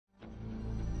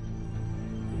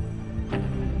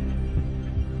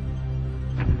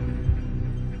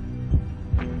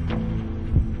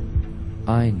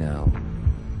I now,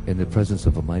 in the presence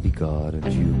of Almighty God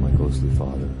and you, my ghostly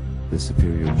Father, the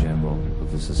Superior General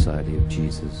of the Society of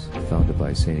Jesus, founded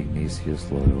by St. Ignatius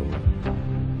Loyola,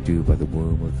 do by the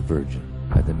womb of the Virgin,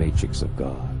 and the matrix of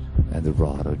God, and the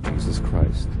rod of Jesus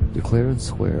Christ, declare and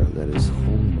swear that His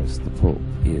Holiness the Pope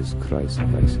is Christ's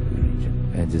Vice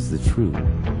Regent, and is the true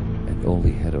and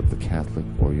only head of the Catholic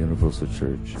or Universal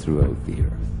Church throughout the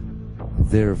earth.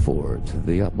 Therefore, to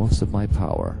the utmost of my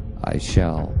power, I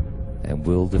shall and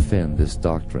will defend this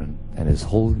doctrine and His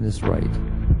Holiness right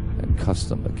and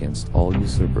custom against all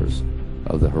usurpers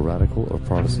of the heretical or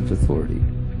Protestant authority,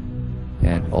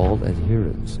 and all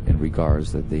adherents in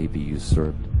regards that they be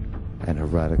usurped and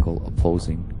heretical,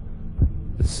 opposing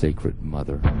the Sacred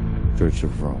Mother Church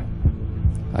of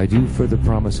Rome. I do further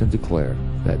promise and declare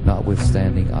that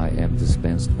notwithstanding I am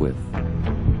dispensed with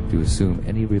to assume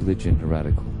any religion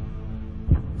heretical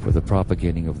for the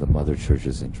propagating of the Mother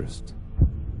Church's interest,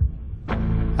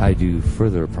 I do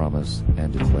further promise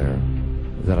and declare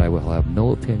that I will have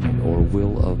no opinion or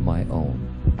will of my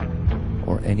own,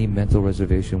 or any mental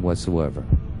reservation whatsoever,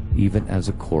 even as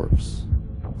a corpse,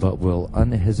 but will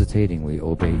unhesitatingly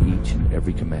obey each and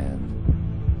every command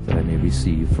that I may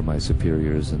receive from my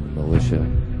superiors in the militia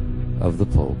of the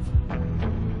Pope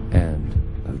and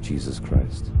of Jesus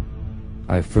Christ.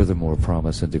 I furthermore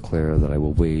promise and declare that I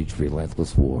will wage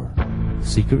relentless war,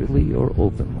 secretly or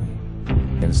openly,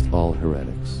 against all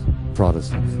heretics,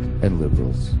 Protestants, and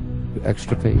liberals, to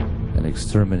extirpate and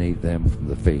exterminate them from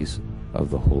the face of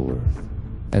the whole earth,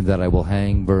 and that I will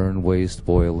hang, burn, waste,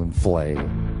 boil, and flay,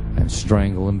 and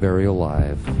strangle and bury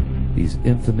alive these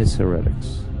infamous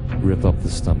heretics, rip up the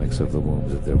stomachs of the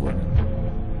wombs of their women,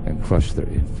 and crush their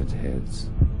infant heads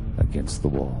against the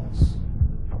walls,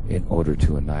 in order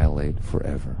to annihilate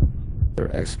forever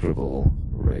their execrable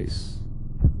race.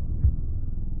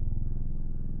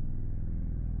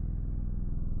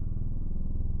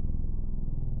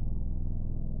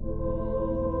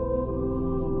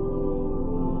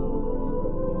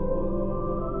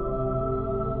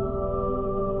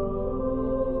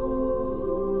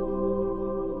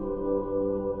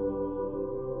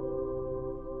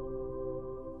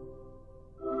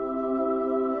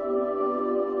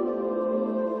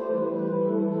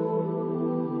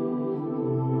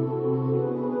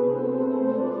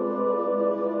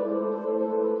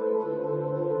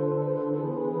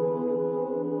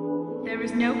 There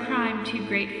is no crime too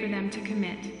great for them to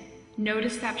commit, no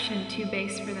deception too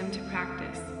base for them to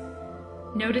practice,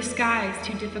 no disguise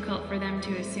too difficult for them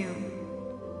to assume.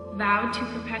 Vowed to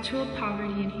perpetual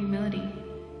poverty and humility,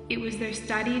 it was their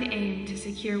studied aim to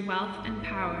secure wealth and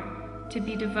power, to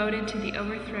be devoted to the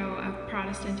overthrow of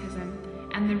Protestantism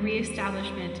and the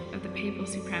re-establishment of the papal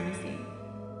supremacy.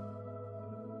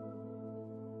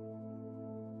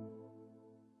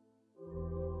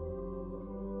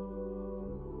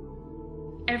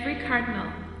 Every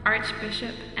cardinal,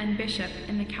 archbishop, and bishop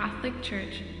in the Catholic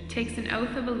Church takes an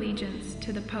oath of allegiance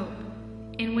to the Pope,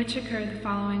 in which occur the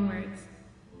following words: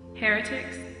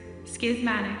 heretics,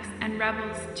 schismatics, and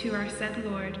rebels to our said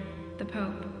Lord, the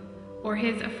Pope, or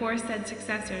his aforesaid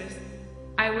successors,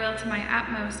 I will to my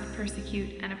utmost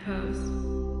persecute and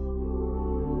oppose.